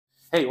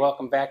Hey,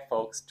 welcome back,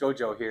 folks.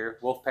 Jojo here,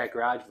 Wolfpack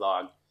Garage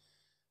Vlog.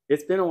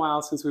 It's been a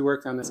while since we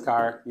worked on this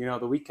car. You know,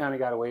 the week kind of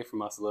got away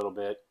from us a little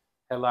bit.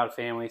 Had a lot of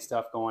family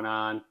stuff going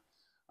on.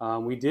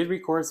 We did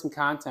record some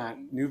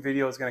content. New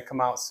video is going to come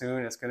out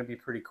soon. It's going to be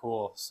pretty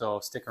cool, so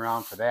stick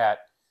around for that.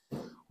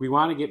 We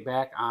want to get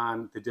back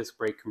on the disc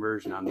brake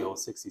conversion on the old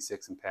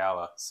 66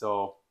 Impala.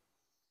 So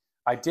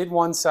I did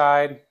one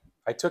side.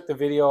 I took the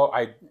video.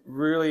 I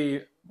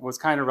really was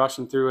kind of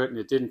rushing through it and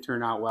it didn't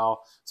turn out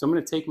well. So I'm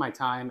going to take my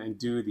time and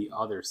do the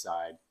other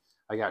side.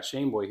 I got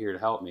Shane Boy here to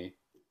help me.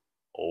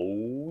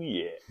 Oh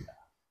yeah.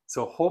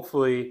 So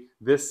hopefully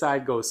this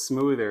side goes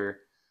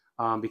smoother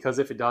because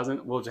if it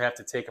doesn't, we'll just have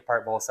to take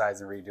apart both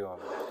sides and redo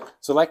them.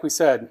 So like we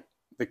said,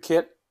 the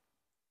kit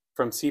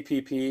from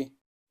CPP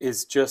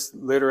is just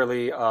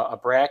literally a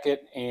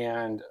bracket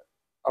and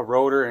a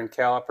rotor and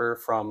caliper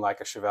from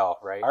like a Chevelle,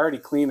 right? I already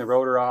cleaned the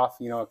rotor off.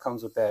 You know, it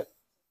comes with that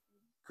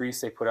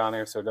grease they put on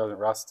there so it doesn't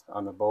rust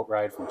on the boat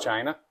ride from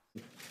China.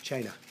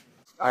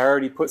 I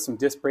already put some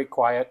disc brake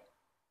quiet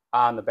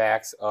on the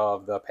backs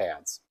of the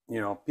pads.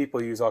 You know,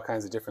 people use all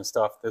kinds of different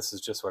stuff. This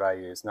is just what I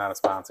use, not a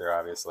sponsor,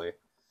 obviously.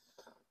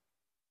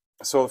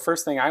 So the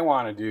first thing I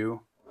want to do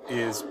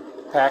is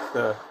pack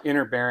the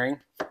inner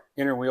bearing,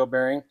 inner wheel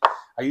bearing.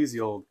 I use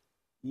the old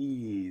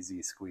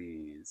easy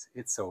squeeze.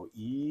 It's so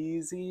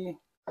easy.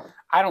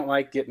 I don't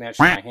like getting that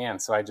shit in my hand,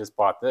 so I just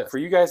bought this. For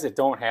you guys that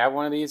don't have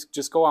one of these,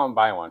 just go out and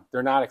buy one.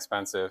 They're not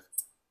expensive.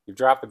 You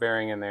drop the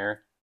bearing in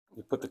there,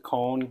 you put the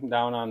cone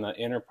down on the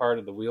inner part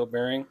of the wheel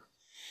bearing,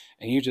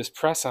 and you just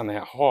press on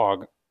that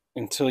hog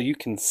until you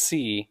can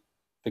see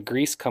the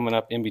grease coming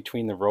up in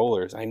between the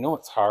rollers. I know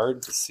it's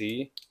hard to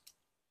see,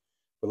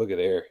 but look at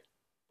there.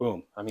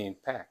 Boom. I mean,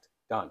 packed.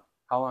 Done.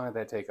 How long did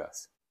that take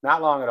us?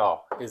 Not long at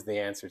all is the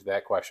answer to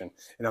that question.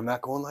 And I'm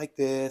not going like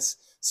this,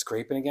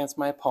 scraping against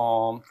my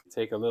palm.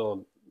 Take a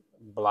little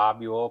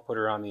blobule, put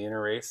her on the inner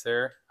race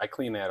there. I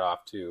clean that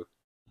off too.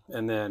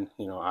 And then,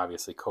 you know,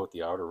 obviously coat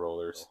the outer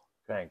rollers.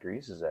 What kind of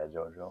grease is that,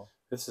 Jojo?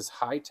 This is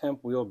high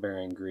temp wheel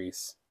bearing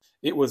grease.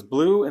 It was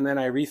blue and then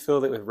I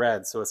refilled it with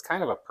red. So it's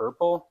kind of a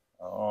purple.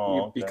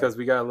 Oh, okay. Because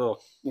we got a little,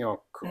 you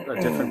know,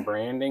 a different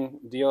branding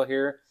deal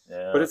here.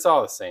 Yeah. But it's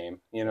all the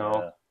same, you know.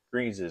 Yeah.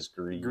 Grease is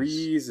grease.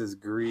 Grease is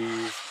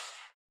grease.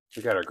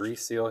 We got our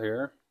grease seal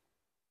here.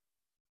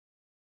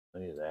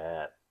 Look at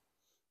that.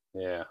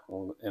 Yeah,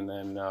 well, and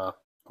then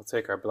we'll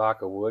take our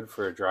block of wood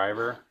for a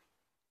driver.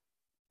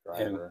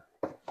 And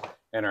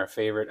our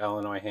favorite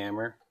Illinois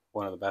hammer,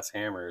 one of the best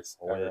hammers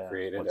ever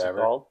created. What's it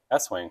called?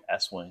 S-Wing.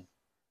 S-Wing.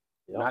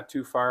 Yep. Not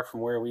too far from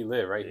where we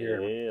live, right here.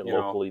 Yeah,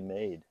 locally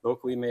made.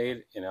 Locally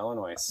made in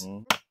Illinois.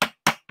 Mm-hmm.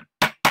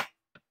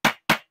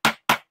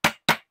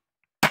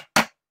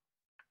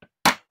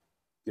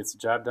 Gets the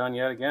job done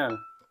yet again.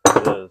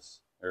 It is.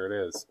 There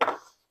it is.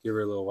 Give her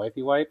a little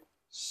wipey wipe.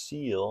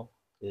 Seal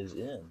is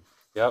in.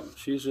 Yep,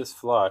 she's just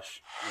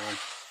flush. And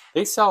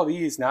they sell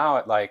these now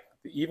at like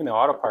even the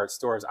auto parts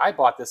stores. I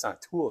bought this on a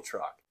tool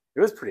truck. It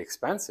was pretty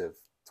expensive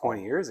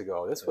 20 years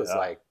ago. This was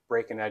like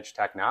breaking edge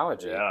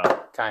technology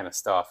kind of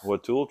stuff.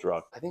 What tool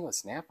truck? I think it was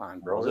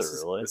Snap-on, bro. Was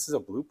it really? This is a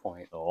Blue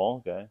Point. Oh,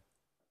 okay.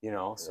 You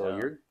know, so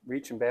you're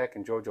reaching back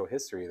in JoJo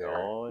history there.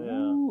 Oh, yeah.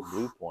 Ooh.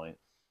 Blue Point.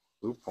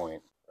 Blue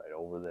Point. Right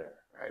over there.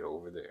 Right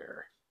over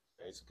there.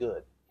 It's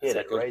good. Hit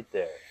it right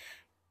there.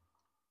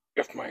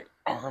 If my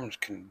arms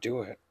can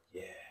do it.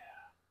 Yeah.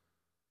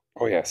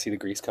 Oh, yeah. See the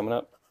grease coming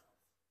up?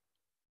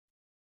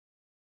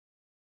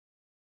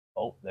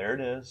 Oh, there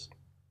it is.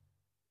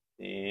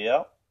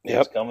 Yep.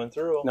 It's coming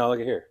through. Now, look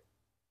at here.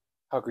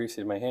 How greasy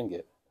did my hand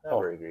get? Not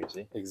very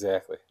greasy.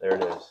 Exactly. There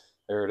it is.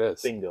 There it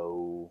is.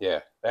 Bingo.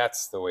 Yeah,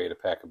 that's the way to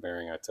pack a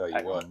bearing, I tell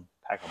you what.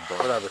 Pack them.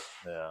 Whatever.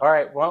 Yeah. All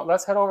right, well,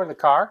 let's head over to the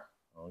car.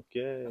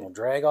 Okay. We'll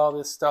drag all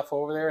this stuff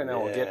over there, and then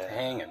we'll get to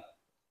hanging.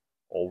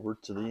 Over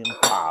to the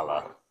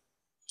Impala.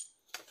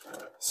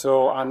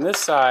 So on this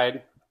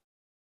side,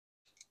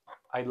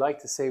 I'd like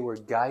to say we're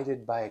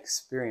guided by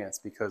experience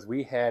because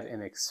we had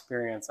an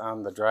experience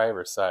on the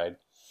driver's side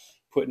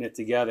putting it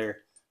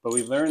together, but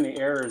we've learned the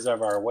errors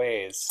of our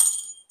ways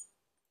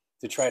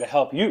to try to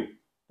help you,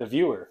 the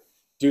viewer,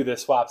 do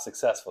this swap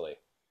successfully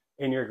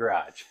in your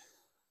garage.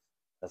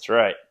 That's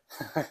right.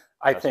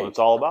 That's what it's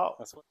all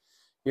about.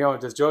 You know,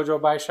 does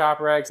JoJo buy shop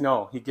rags?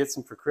 No, he gets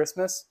them for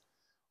Christmas,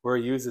 where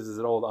he uses his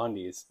old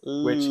undies,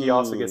 which he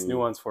also gets new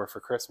ones for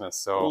Christmas.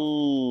 So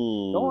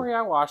don't worry,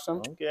 I washed them.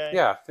 Okay.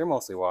 Yeah, they're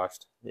mostly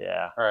washed.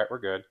 Yeah. All right, we're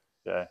good.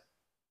 Okay.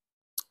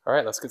 All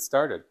right, let's get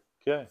started.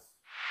 Okay.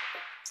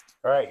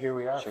 All right, here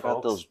we are, Check folks.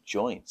 out those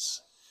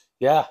joints.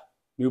 Yeah,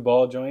 new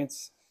ball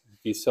joints. If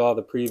you saw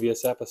the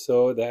previous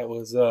episode, that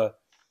was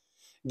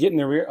getting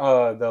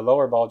the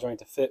lower ball joint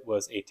to fit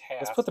was a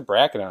task. Let's put the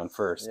bracket on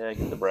first. Yeah,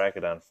 get the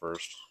bracket on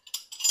first.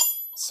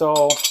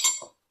 So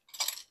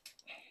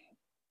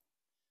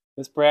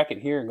this bracket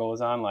here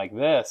goes on like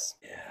this.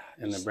 Yeah,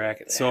 in the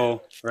bracket.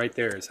 So right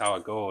there is how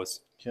it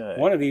goes.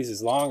 Okay. One of these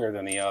is longer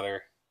than the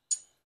other.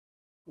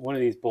 One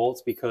of these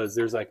bolts because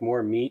there's like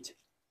more meat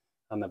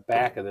on the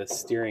back of this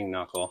steering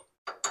knuckle.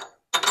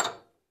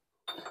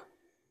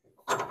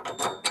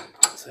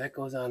 So that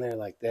goes on there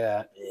like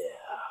that.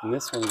 Yeah. And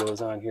this one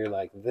goes on here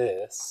like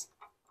this.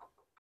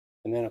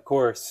 And then, of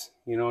course,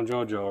 you know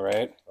Jojo,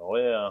 right? Oh,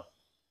 yeah.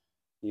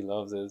 He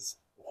loves his...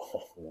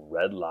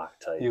 red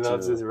Loctite, He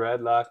loves his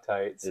red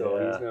Loctite, so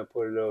yeah. he's going to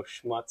put a little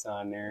schmutz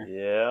on there.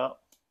 Yeah.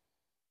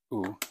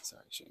 Ooh,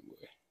 sorry, Shane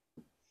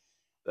boy.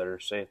 Better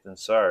safe than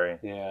sorry.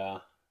 Yeah.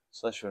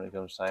 Especially when it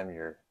comes time to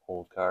your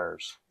old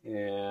cars.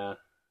 Yeah.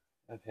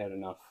 I've had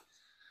enough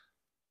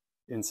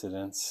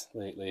incidents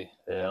lately.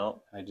 Yeah.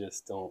 I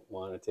just don't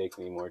want to take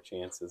any more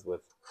chances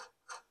with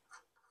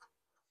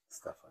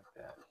stuff like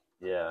that.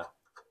 Yeah.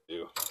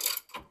 Do.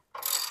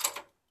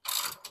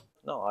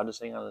 No, I'll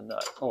just hang on the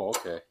nut. Oh,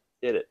 okay.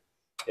 Hit it.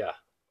 Yeah.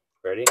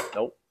 Ready?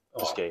 Nope. Oh.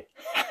 Just okay.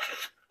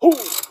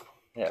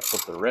 Yeah,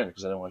 flip the wrench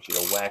because I don't want you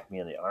to whack me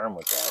in the arm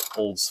with that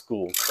old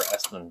school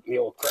Craftsman the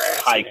old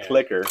Craftsman high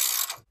clicker.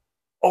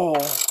 Oh.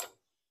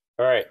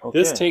 All right. Okay.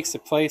 This takes the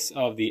place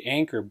of the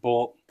anchor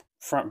bolt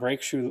front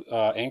brake shoe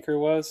anchor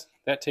was.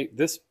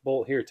 This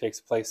bolt here takes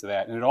the place of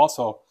that. And it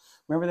also,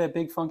 remember that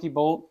big funky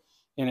bolt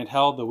and it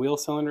held the wheel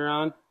cylinder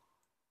on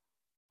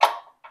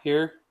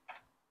here?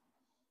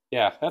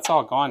 Yeah, that's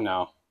all gone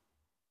now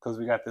because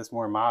we got this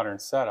more modern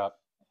setup.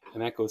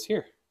 And that goes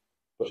here.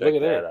 But check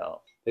look at that that.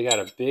 out. They got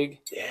a big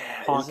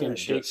honking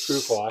shake just...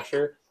 proof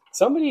washer.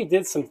 Somebody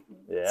did some,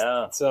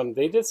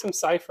 they did some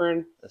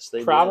ciphering. Yes,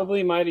 they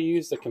probably might have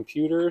used the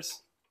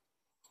computers,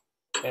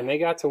 and they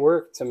got to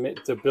work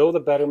to build a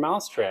better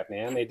mousetrap.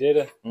 Man, they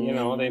did you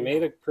know, they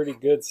made a pretty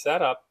good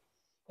setup,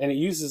 and it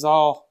uses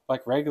all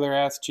like regular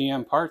ass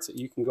GM parts that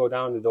you can go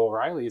down to the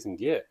O'Reilly's and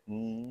get.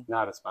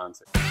 Not a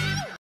sponsor.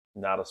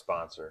 Not a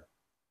sponsor.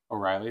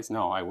 O'Reilly's?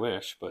 No, I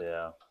wish, but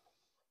yeah.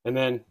 And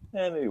then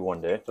maybe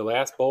one day. The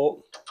last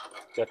bolt,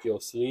 got the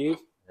old sleeve.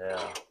 Yeah.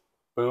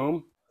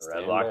 Boom.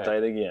 Red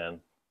Loctite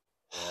again.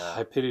 Yeah.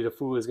 I pity the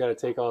fool who's got to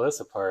take all this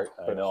apart.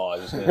 I know, I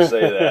was just going to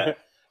say that.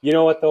 You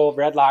know what, though?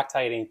 Red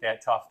Loctite ain't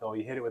that tough, though.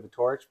 You hit it with a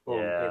torch, boom,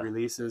 yeah. It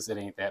releases. It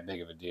ain't that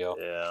big of a deal.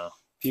 Yeah.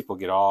 People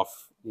get all,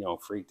 you know,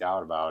 freaked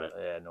out about it.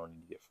 Yeah, no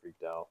need to get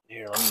freaked out.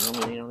 Here,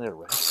 let me that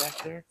wrench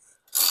back there.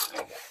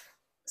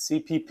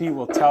 CPP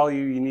will tell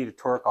you need to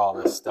torque all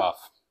this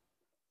stuff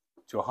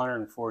to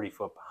 140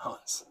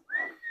 foot-pounds.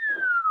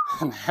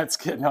 And that's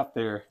getting up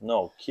there.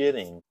 No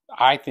kidding.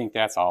 I think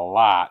that's a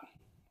lot,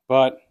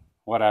 but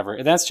whatever.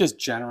 And that's just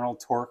general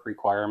torque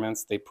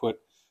requirements. They put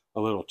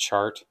a little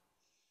chart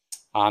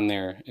on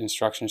their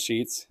instruction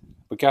sheets.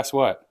 But guess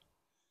what?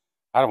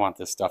 I don't want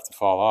this stuff to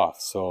fall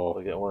off.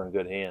 So we're in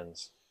good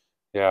hands.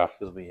 Yeah.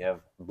 Because we have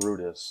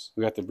Brutus.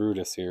 We got the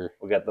Brutus here.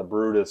 We got the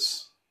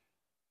Brutus.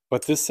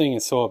 But this thing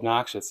is so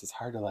obnoxious. It's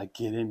hard to like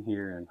get in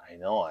here. And I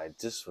know. I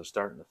just was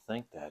starting to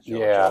think that,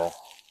 Jojo.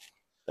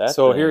 Yeah.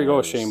 So here you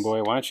go, Shane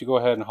boy. Why don't you go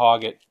ahead and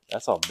hog it?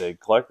 That's a big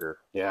clicker.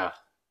 Yeah.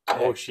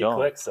 Oh, she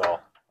clicks though.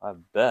 I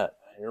bet.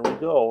 Here we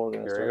go. We're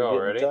gonna start getting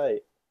ready?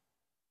 Tight.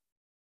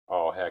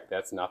 Oh heck,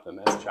 that's nothing.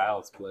 That's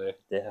child's play.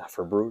 Yeah,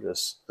 for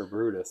Brutus. For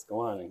Brutus.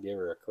 Go on and give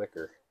her a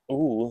clicker.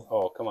 Ooh.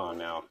 Oh, come on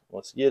now.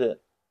 Let's get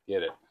it.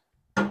 Get it.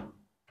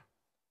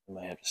 You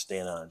might have to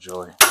stand on it,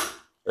 Joey.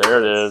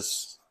 There it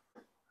is.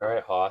 All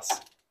right, Hoss.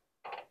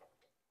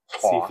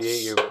 See if you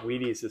ate your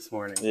Wheaties this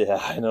morning. Yeah,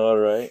 I know,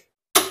 right?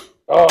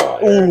 Oh,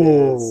 there it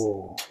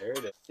is. There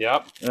it is.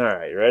 Yep. All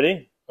right,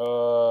 ready?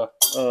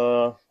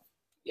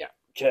 Yeah.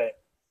 Okay.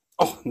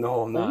 Oh,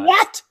 no, I'm not.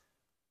 What?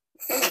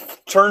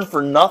 Turn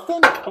for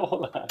nothing?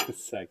 Hold on a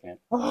second.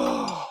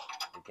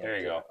 There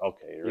you go.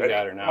 Okay, you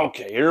got her now.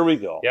 Okay, here we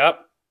go.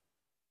 Yep.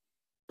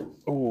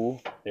 Ooh,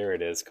 there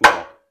it is. Come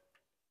on.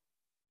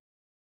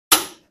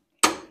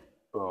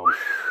 Boom.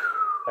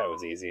 That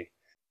was easy.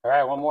 All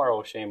right, one more,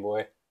 old Shane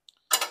boy.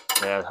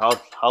 Man,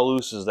 how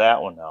loose is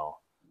that one now?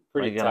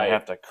 Pretty tight. Are we gonna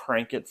have to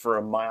crank it for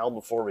a mile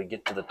before we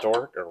get to the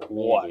torque, or Maybe.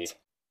 what?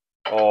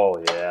 Oh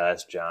yeah,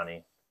 that's Johnny.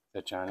 Is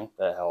that Johnny?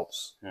 That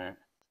helps. All right.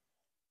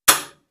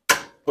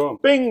 Boom.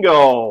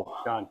 Bingo.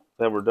 Done.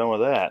 Then we're done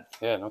with that.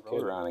 Yeah, no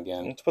rotor on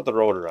again. Let's put the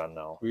rotor on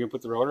now. We're gonna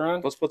put the rotor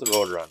on? Let's put the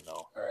rotor on now.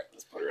 All right,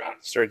 let's put it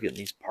on. Start getting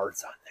these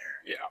parts on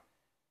there. Yeah.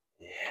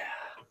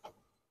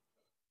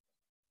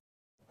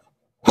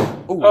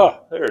 Yeah. Ooh.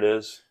 Oh, there it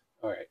is.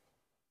 All right.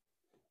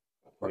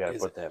 We gotta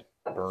put that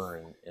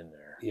burn in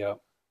there.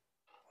 Yep.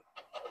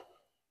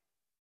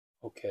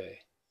 Okay.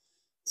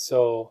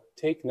 So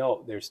take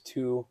note, there's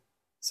two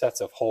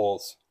sets of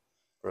holes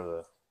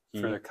for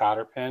the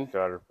cotter pin.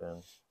 Cotter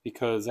pin.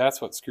 Because that's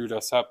what screwed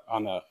us up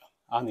on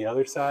the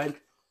other side.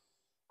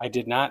 I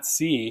did not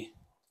see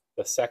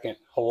the second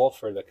hole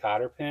for the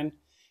cotter pin,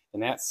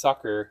 and that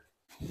sucker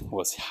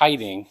was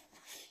hiding,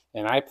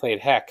 and I played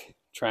heck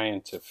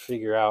trying to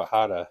figure out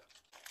how to,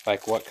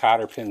 like, what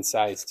cotter pin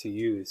size to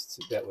use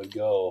that would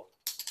go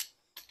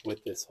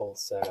with this whole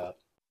setup.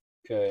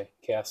 Okay,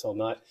 castle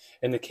nut.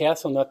 And the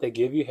castle nut they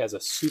give you has a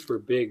super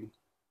big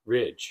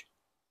ridge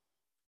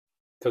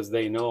because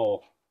they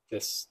know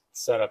this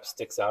setup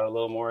sticks out a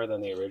little more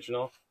than the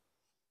original.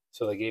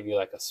 So they gave you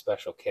like a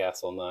special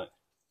castle nut.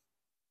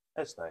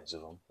 That's nice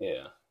of them.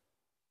 Yeah.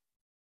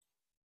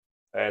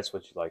 That's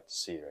what you like to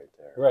see right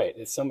there. Right.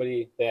 It's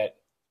somebody that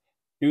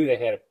knew they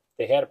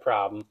had a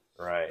problem.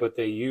 Right. But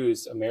they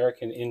used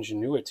American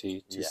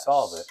ingenuity to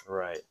solve it.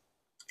 Right.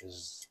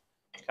 It's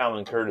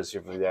common courtesy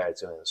for the guy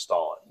that's going to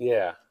install it.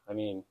 Yeah. I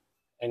mean,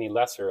 any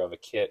lesser of a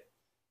kit,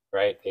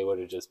 right? They would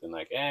have just been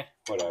like,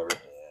 whatever. Yeah.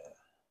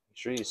 Make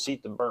sure you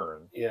seat the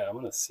burn. Yeah, I'm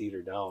going to seat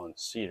her down.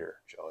 Seat her,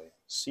 Joey.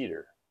 Seat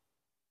her.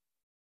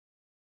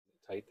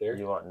 Tight there.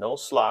 You want no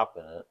slop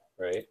in it.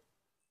 Right.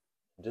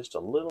 Just a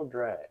little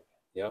drag.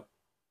 Yep.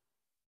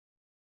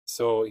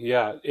 So,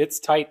 yeah,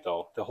 it's tight,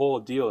 though. The whole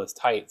deal is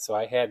tight. So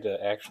I had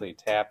to actually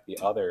tap the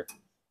other.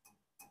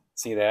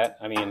 See that?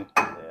 I mean,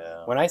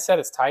 when I said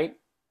it's tight,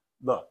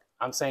 look,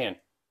 I'm saying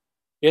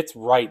it's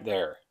right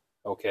there.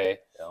 Okay.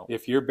 Yep.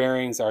 If your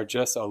bearings are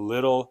just a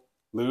little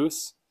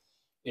loose,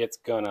 it's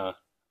gonna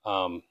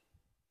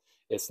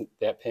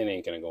that pin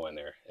ain't gonna go in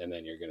there, and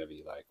then you're gonna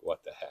be like,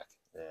 what the heck?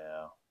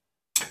 Yeah.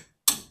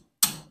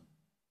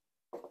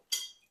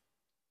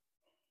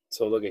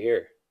 So look at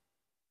here.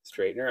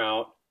 Straighten her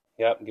out.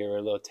 Yep, give her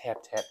a little tap,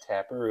 tap,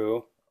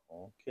 taparoo.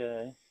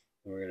 Okay.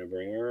 And we're gonna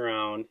bring her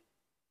around.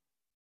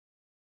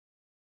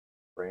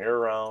 Bring her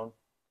around.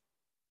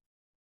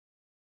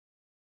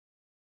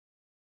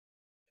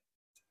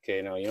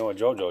 Okay, now you know what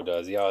Jojo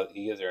does.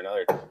 He gives her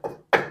another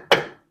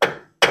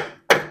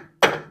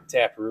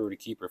taparoo to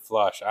keep her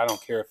flush. I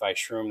don't care if I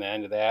shroom the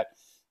end of that.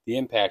 The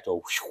impact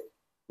will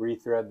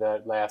rethread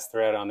that last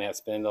thread on that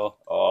spindle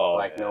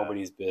like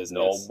nobody's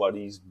business.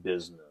 Nobody's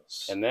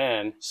business. And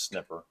then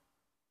snipper.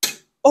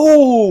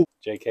 Oh!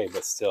 JK,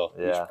 but still,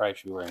 you probably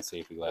should be wearing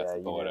safety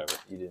glasses, but whatever.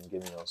 You didn't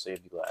give me no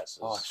safety glasses.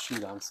 Oh,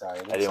 shoot, I'm sorry.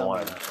 I didn't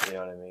want to, you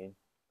know what I mean?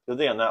 Good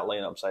thing I'm not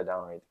laying upside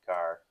down underneath the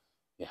car.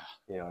 Yeah.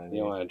 You know what I mean? You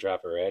don't want to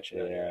drop a ratchet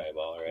in your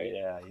eyeball, right?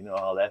 Yeah, you know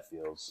how that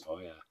feels. Oh,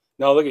 yeah.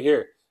 No, look at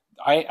here.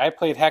 I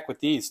played heck with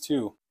these,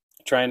 too,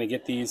 trying to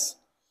get these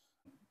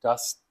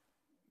dust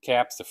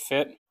caps to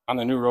fit on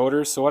the new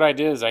rotors. So what I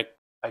did is I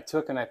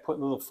took and I put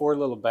four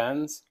little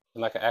bends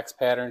in like an X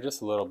pattern,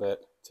 just a little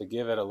bit, to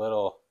give it a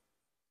little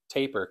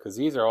taper, because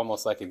these are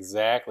almost like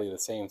exactly the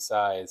same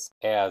size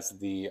as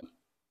the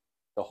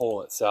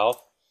hole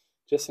itself,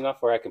 just enough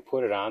where I can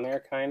put it on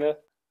there, kind of.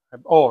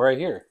 Oh, right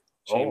here,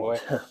 Shane boy.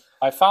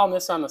 I found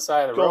this on the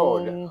side of the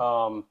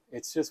road.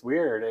 It's just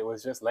weird. It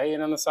was just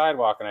laying on the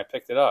sidewalk, and I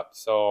picked it up.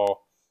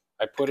 So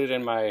I put it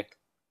in my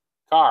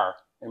car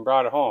and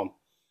brought it home.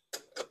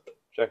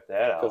 Check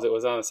that out. Because it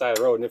was on the side of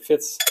the road, and it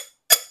fits.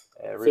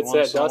 Every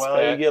once in a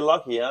while, you get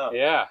lucky, huh?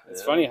 Yeah,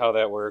 it's funny how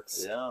that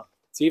works. Yeah.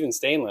 It's even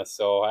stainless,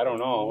 so I don't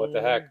know what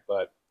the heck,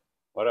 but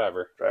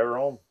whatever. Drive her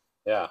home.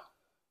 Yeah.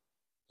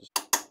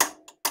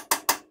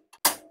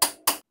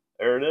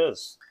 There it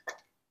is.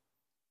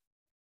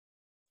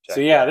 So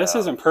yeah, this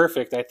isn't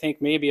perfect. I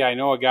think maybe I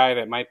know a guy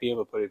that might be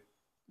able to put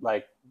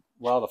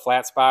the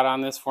flat spot on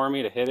this for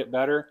me to hit it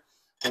better.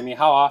 I mean,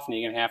 how often are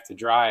you gonna have to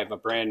drive a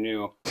brand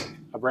new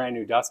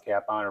dust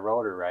cap on a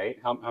rotor, right?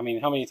 How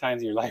many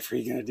times in your life are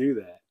you gonna do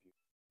that?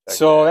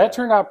 So that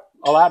turned out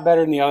a lot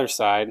better than the other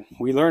side.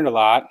 We learned a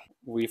lot.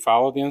 We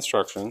followed the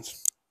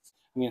instructions.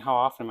 I mean, how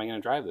often am I going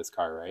to drive this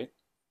car, right?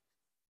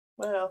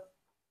 Well,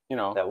 you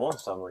know, that one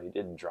summer you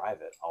didn't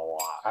drive it a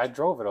lot. I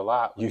drove it a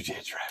lot. You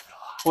did drive it a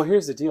lot. Well,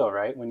 here's the deal,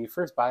 right? When you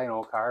first buy an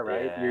old car,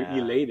 right, you're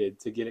elated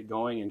to get it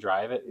going and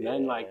drive it.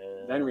 And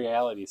then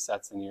reality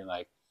sets and you're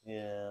like,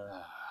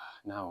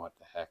 now what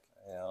the heck?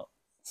 Yeah.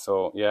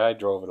 So, yeah, I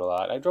drove it a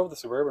lot. I drove the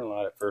Suburban a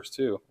lot at first,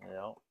 too.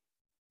 Yeah.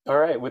 All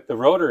right, with the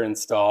rotor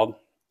installed,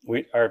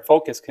 our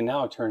focus can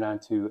now turn on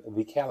to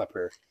the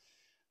caliper.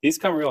 These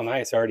come real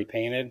nice, already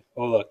painted.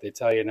 Oh, look, they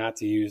tell you not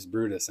to use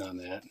Brutus on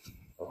that.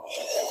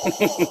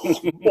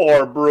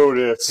 More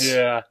Brutus.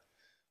 Yeah.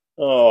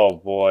 Oh,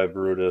 boy,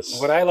 Brutus.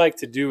 What I like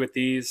to do with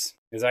these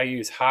is I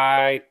use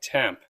high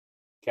temp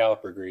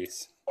caliper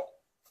grease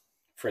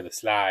for the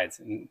slides.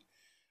 And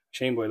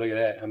Shane boy, look at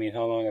that. I mean,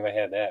 how long have I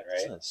had that, right? I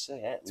was going to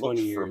say, that 20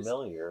 looked years.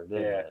 Familiar,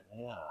 didn't it?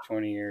 Yeah.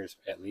 20 years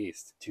at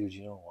least. Dude,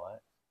 you know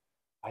what?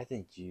 I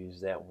think you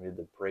used that when we had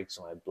the brakes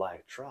on my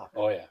black truck.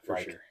 Oh, yeah, for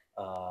sure.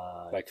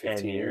 Like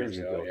 15 years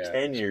ago. Yeah.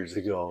 10 years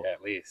ago.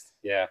 At least.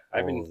 Yeah.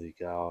 Holy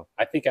cow.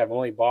 I think I've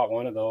only bought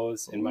one of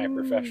those in my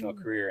professional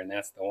career, and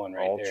that's the one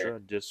right there. Ultra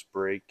disc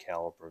brake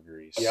caliper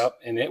grease. Yep,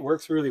 and it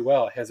works really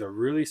well. It has a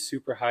really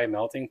super high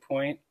melting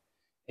point,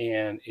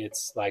 and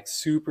it's like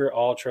super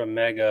ultra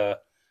mega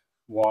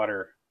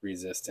water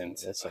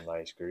resistant. That's a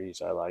nice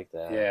grease. I like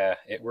that. Yeah,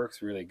 it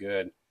works really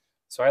good.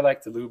 So I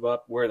like to lube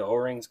up where the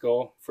O-rings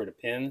go for the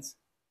pins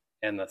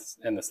and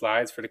the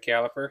slides for the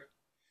caliper.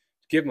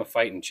 Give them a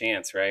fighting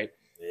chance, right?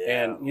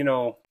 Yeah. And, you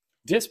know,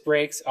 disc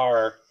brakes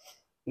are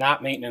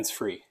not maintenance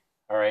free,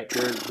 all right?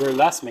 They're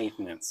less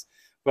maintenance.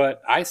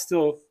 But I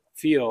still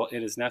feel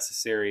it is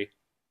necessary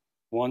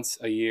once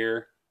a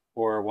year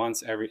or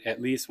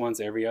at least once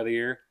every other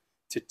year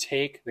to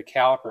take the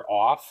caliper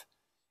off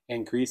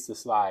and grease the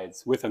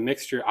slides with a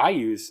mixture. I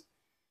use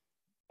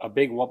a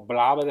big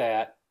blob of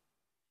that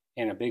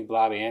and a big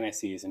blob of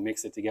anti-seize and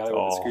mix it together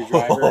with a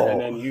screwdriver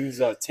and then use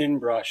a tin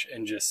brush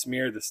and just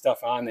smear the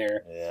stuff on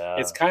there. Yeah.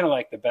 It's kind of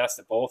like the best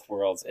of both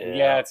worlds. And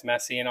yeah, it's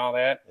messy and all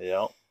that.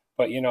 Yeah.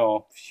 But, you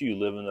know, if you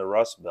live in the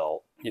Rust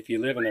Belt,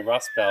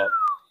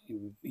 you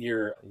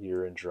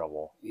you're in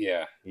trouble.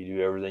 Yeah. You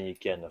do everything you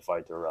can to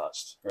fight the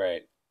rust.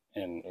 Right.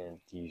 And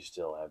you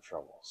still have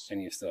troubles.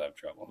 And you still have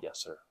trouble. Yes,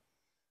 sir.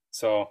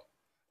 So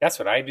that's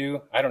what I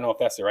do. I don't know if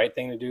that's the right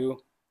thing to do,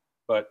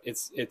 but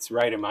it's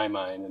right in my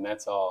mind, and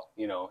that's all,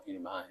 in your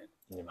mind.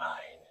 In your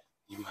mind.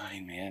 Your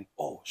mind, man.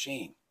 Oh,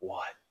 Shane.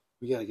 What?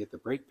 We got to get the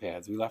brake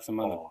pads. We left them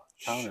on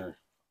the counter. Shoot.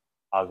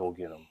 I'll go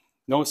get them.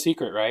 No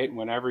secret, right?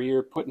 Whenever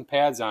you're putting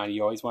pads on,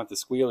 you always want the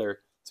squealer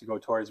to go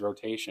towards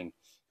rotation.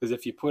 Because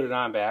if you put it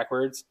on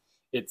backwards,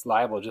 it's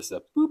liable just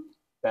to boop,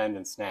 bend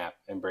and snap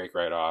and break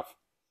right off.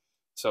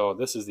 So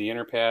this is the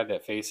inner pad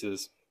that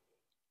faces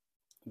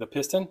the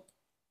piston.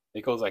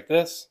 It goes like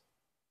this.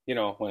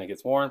 When it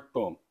gets worn,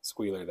 boom,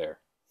 squealer there.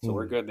 So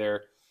we're good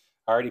there.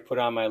 I already put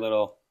on my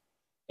little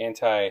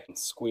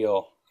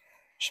anti-squeal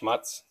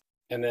schmutz.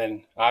 And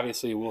then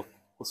obviously we'll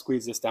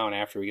squeeze this down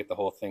after we get the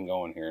whole thing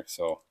going here.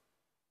 So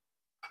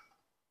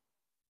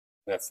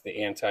that's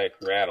the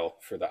anti-rattle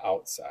for the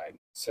outside.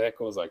 So that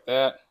goes like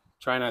that.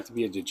 Try not to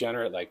be a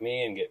degenerate like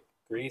me and get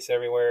grease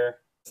everywhere.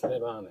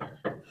 Slip on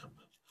there.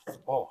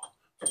 Oh,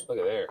 look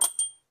at there.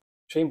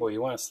 Shane boy,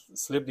 you want to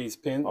slip these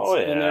pins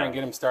in there and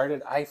get them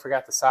started? I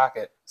forgot the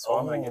socket, so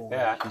I'm going to get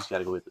that. He's got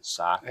to go get the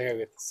socket. I got to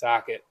get the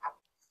socket.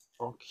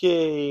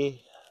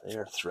 Okay,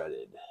 they're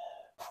threaded.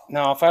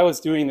 Now, if I was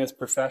doing this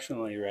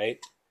professionally, right,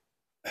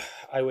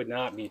 I would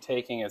not be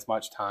taking as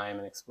much time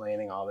and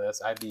explaining all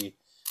this. I'd be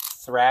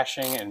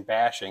thrashing and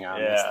bashing on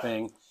this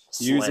thing.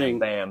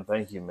 Bam,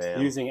 thank you,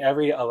 man. Using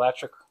every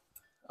electric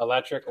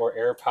or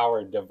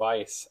air-powered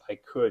device I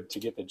could to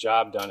get the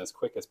job done as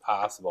quick as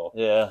possible.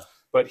 Yeah.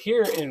 But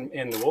here in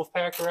the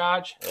Wolfpack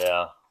garage,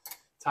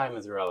 time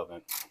is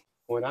irrelevant.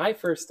 When I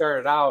first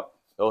started out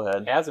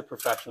as a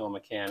professional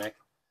mechanic,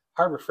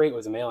 Harbor Freight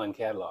was a mail-in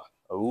catalog.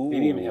 Ooh, they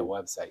didn't even have a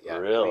website yet.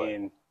 Really? I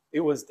mean, it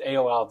was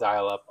AOL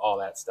dial-up, all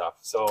that stuff.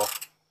 So,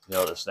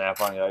 the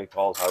Snap-on guy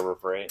calls Harbor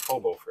Freight?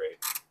 Hobo Freight.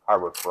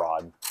 Harbor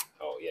Fraud.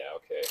 Oh, yeah,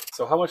 okay.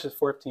 So how much is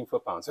 14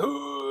 foot-pounds?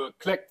 Ooh,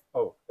 click.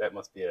 Oh, that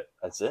must be it.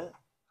 That's it?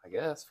 I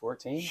guess,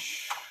 14.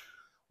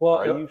 Well,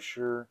 are you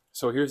sure?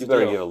 So here's the deal.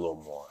 You better give a little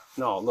more.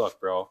 No, look,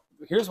 bro.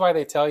 Here's why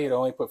they tell you to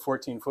only put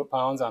 14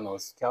 foot-pounds on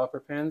those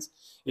caliper pins.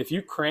 If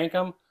you crank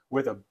them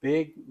with a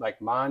big,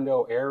 like,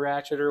 Mondo air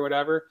ratchet or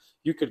whatever,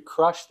 you could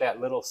crush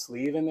that little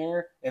sleeve in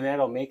there, and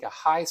that'll make a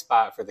high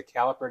spot for the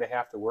caliper to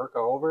have to work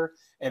over,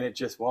 and it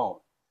just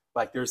won't.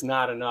 Like, there's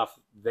not enough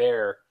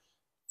there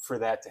for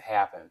that to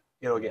happen.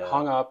 It'll get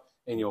hung up,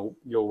 and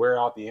you'll wear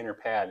out the inner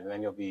pad, and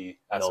then you'll be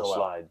SOL. No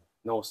slide.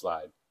 No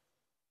slide.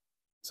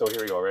 So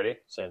here we go. Ready?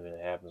 Same thing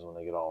that happens when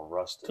they get all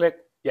rusty. Click.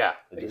 Yeah,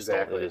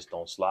 exactly. They just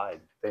don't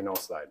slide. They no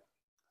slide.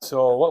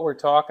 So what we're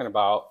talking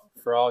about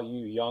for all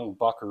you young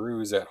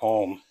buckaroos at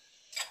home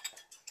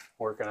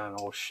working on an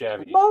old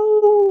Chevy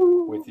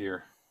with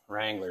your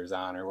Wranglers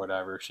on or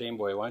whatever, Shane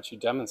boy, why don't you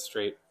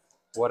demonstrate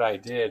what I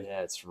did?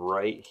 Yeah, it's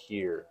right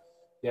here.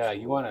 Yeah,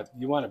 you want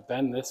to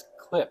bend this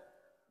clip,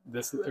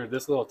 this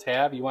little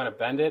tab. You want to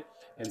bend it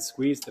and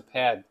squeeze the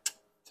pad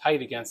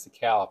tight against the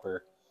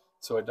caliper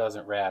so it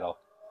doesn't rattle.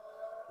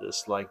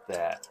 Just like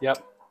that.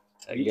 Yep.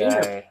 That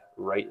guy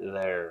right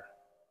there.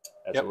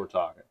 That's what we're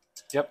talking.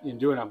 Yep, you can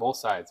do it on both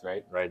sides,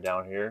 right? Right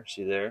down here.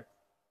 See there?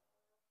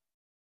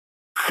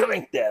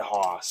 Crank that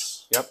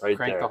hoss. Yep, right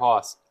crank there. the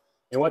hoss.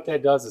 And what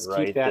that does is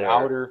Right keep that there.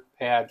 outer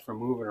pad from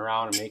moving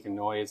around and making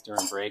noise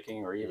during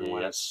braking or even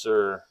when Yes,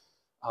 sir.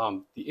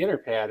 the inner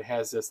pad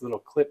has this little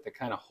clip that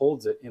kind of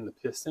holds it in the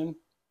piston,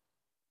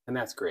 and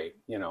that's great,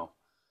 Yeah.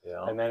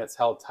 And then it's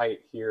held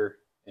tight here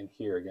and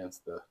here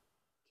against the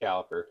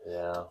caliper.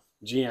 Yeah.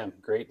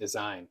 GM, great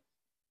design.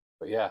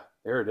 But yeah,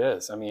 there it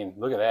is. I mean,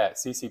 look at that.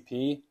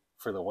 CCP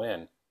for the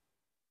win.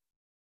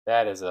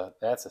 That's a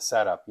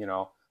setup,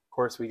 Of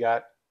course, we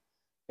got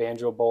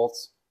banjo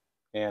bolts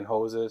and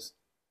hoses,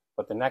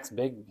 but the next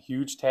big,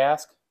 huge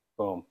task,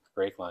 boom,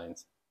 brake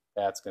lines.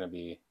 That's going to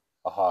be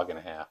a hog and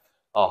a half.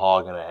 A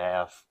hog and a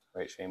half.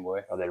 Right, Shane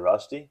boy? Are they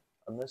rusty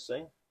on this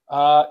thing?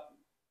 The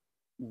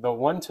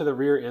one to the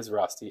rear is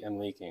rusty and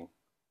leaking,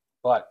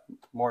 but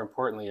more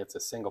importantly, it's a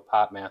single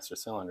pop master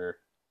cylinder.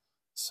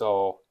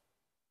 So,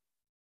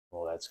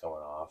 well, that's coming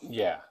off.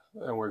 Yeah,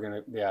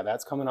 and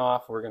that's coming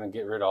off. We're gonna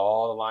get rid of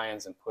all the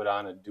lines and put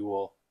on a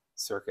dual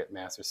circuit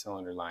master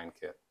cylinder line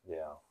kit.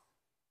 Yeah,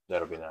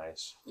 that'll be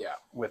nice. Yeah,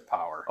 with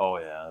power. Oh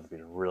yeah, it'll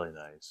be really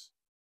nice.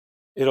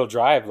 It'll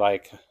drive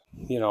like,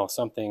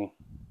 something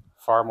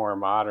far more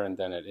modern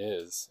than it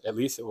is. At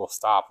least it will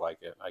stop like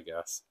it, I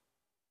guess.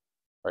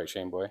 Right,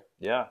 Shane boy?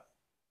 Yeah.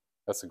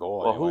 That's the goal.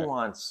 Well, anyway. who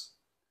wants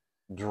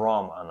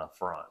drum on the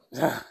front? You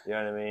know what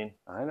I mean?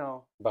 I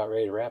know. About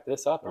ready to wrap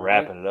this up.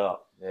 Wrapping it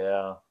up.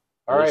 Yeah.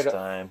 All right. This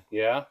time.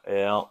 Yeah?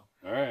 Yeah. All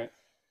right.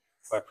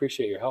 Well, I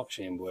appreciate your help,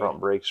 Shane boy.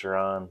 Front brakes are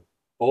on.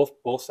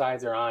 Both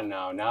sides are on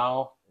now.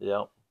 Now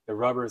Yep. the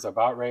rubber is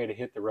about ready to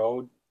hit the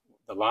road.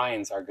 The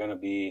lines are going to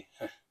be...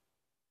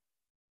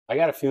 I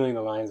got a feeling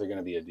the lines are going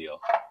to be a deal.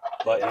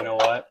 But you know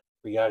what?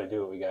 We got to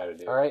do what we got to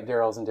do. All right,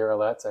 Daryls and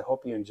Darylettes, I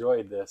hope you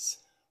enjoyed this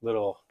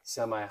little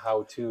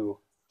semi-how-to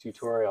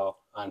tutorial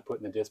on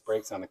putting the disc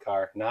brakes on the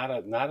car. Not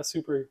a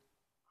super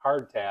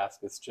hard task.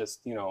 It's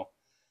just, you know,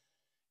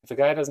 if a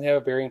guy doesn't have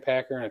a bearing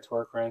packer and a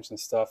torque wrench and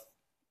stuff,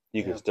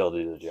 You can still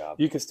do the job.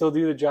 you can still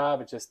do the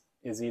job. It just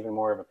is even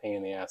more of a pain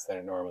in the ass than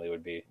it normally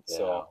would be. Yeah.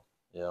 So,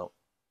 yeah.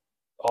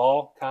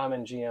 all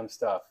common GM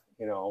stuff.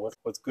 You know,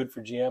 what's good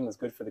for GM is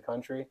good for the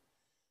country.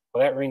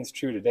 Well, that rings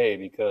true today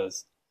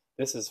because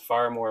this is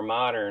far more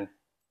modern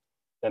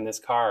than this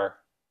car,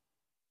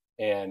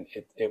 and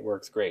it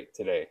works great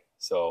today.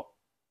 So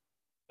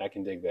I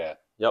can dig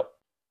that. Yep.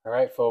 All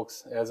right,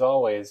 folks, as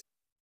always,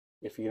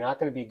 if you're not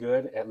going to be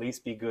good, at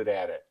least be good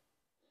at it.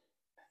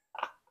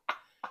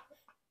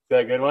 Is that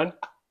a good one?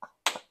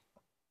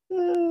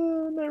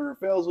 Never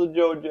fails with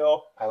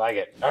Jojo. I like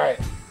it. All right.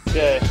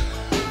 Okay.